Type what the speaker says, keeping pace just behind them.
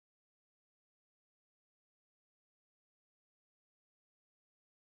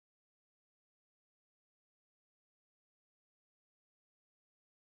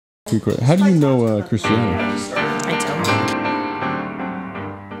How do you know Cristiano? I don't.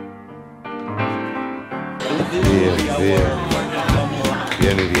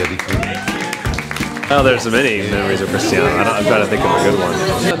 Vieni via di qui. Oh, there's many memories of Cristiano. I'm trying to think of a good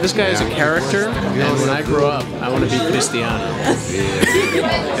one. This guy is a character, and when I grow up, I want to be Cristiano.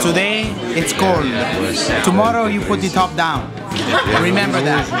 Today, it's cold. Tomorrow, you put the top down. Remember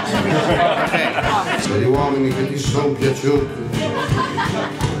that. Gli uomini che ti sono piaciuti.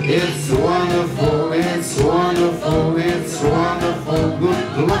 It's wonderful, it's wonderful, it's wonderful.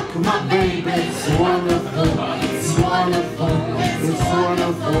 Good luck, my baby. It's wonderful, it's wonderful, it's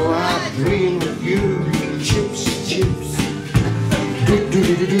wonderful. I dream of you. Chips, chips. Do do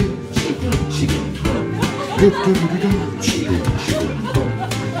do do do. Do do do do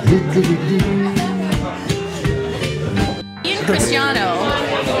do. Cristiano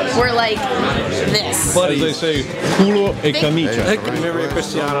were like this. But as they say, culo e camicia. Memory of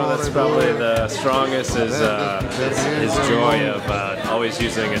Cristiano, that's probably the strongest, is his joy of always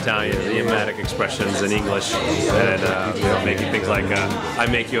using Italian idiomatic expressions in English, and you know, making things like I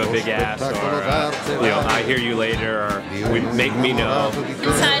make you a big ass, or you know, I hear you later, or we make me know.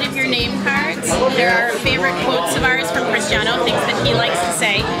 Inside of your name cards, there are favorite quotes of ours from Cristiano, things that he likes to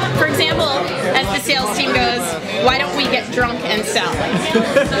say. For example, as the sales team goes, why don't we get drunk and sell?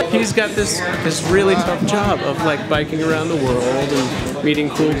 He's got this really tough job of like biking around the world and meeting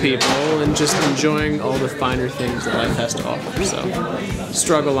cool people and just enjoying all the finer things that life has to offer. So,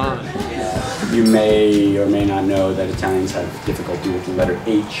 struggle on. You may or may not know that Italians have difficulty with the letter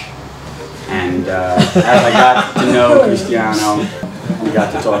H. And as I got to know Cristiano, we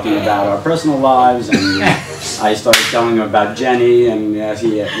got to talking about our personal lives, and I started telling him about Jenny, and as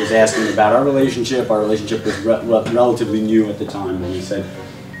he was asking about our relationship was relatively new at the time, and he said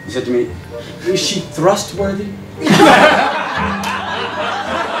to me, "Is she thrustworthy?"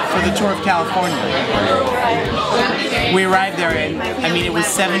 For the tour of California. We arrived there and, I mean, it was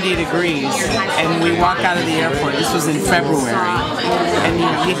 70 degrees and we walk out of the airport. This was in February. And, you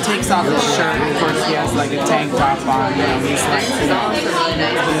know, he takes off his shirt. Of course, he has like a tank top on. You know, he's like, you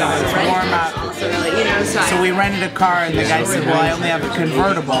know, it's warm out. So we rented a car and the guy said, well, I only have a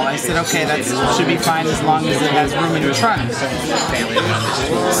convertible. I said, okay, that should be fine as long as it has room in your trunk.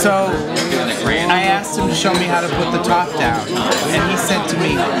 So I asked him to show me how to put the top down. And he said to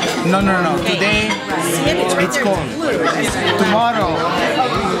me, no, today it's cold. Tomorrow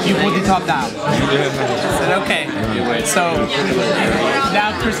you put the top down. I said, okay. So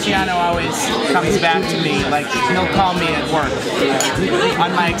now Cristiano always comes back to me, like he'll call me at work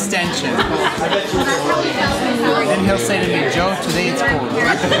on my extension. Then he'll say to me, Joe, today it's cold.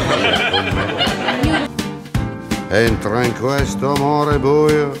 Entra in questo amore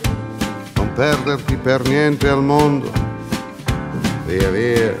buio, non perderti per niente al mondo. Via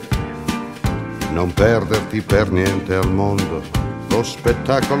via, non perderti per niente al mondo. Lo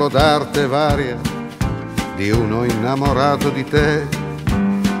spettacolo d'arte varia di uno innamorato di te.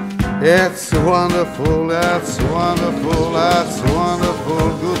 It's wonderful, that's wonderful, that's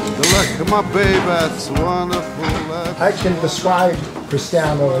wonderful. Good luck, my baby, that's wonderful. I can describe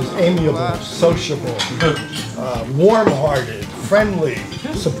Cristiano as amiable, sociable, warm-hearted, friendly,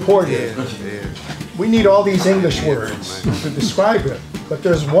 supportive. We need all these English words to describe him. But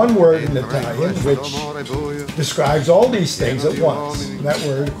there's one word in Italian which describes all these things at once. And that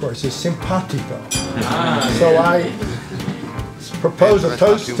word, of course, is simpatico. So I propose a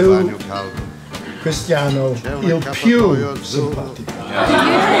toast to Cristiano, il più simpatico.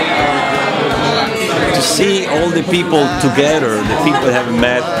 To see all the people together, the people I have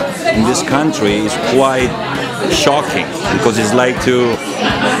met in this country, is quite shocking, because it's like to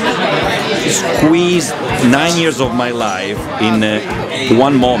squeeze 9 years of my life in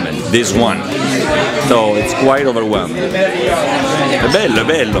one moment, this one. So it's quite overwhelming. È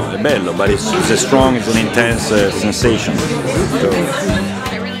bello, but it's a strong, it's an intense sensation.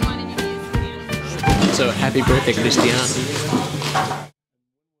 So happy birthday, Cristiano.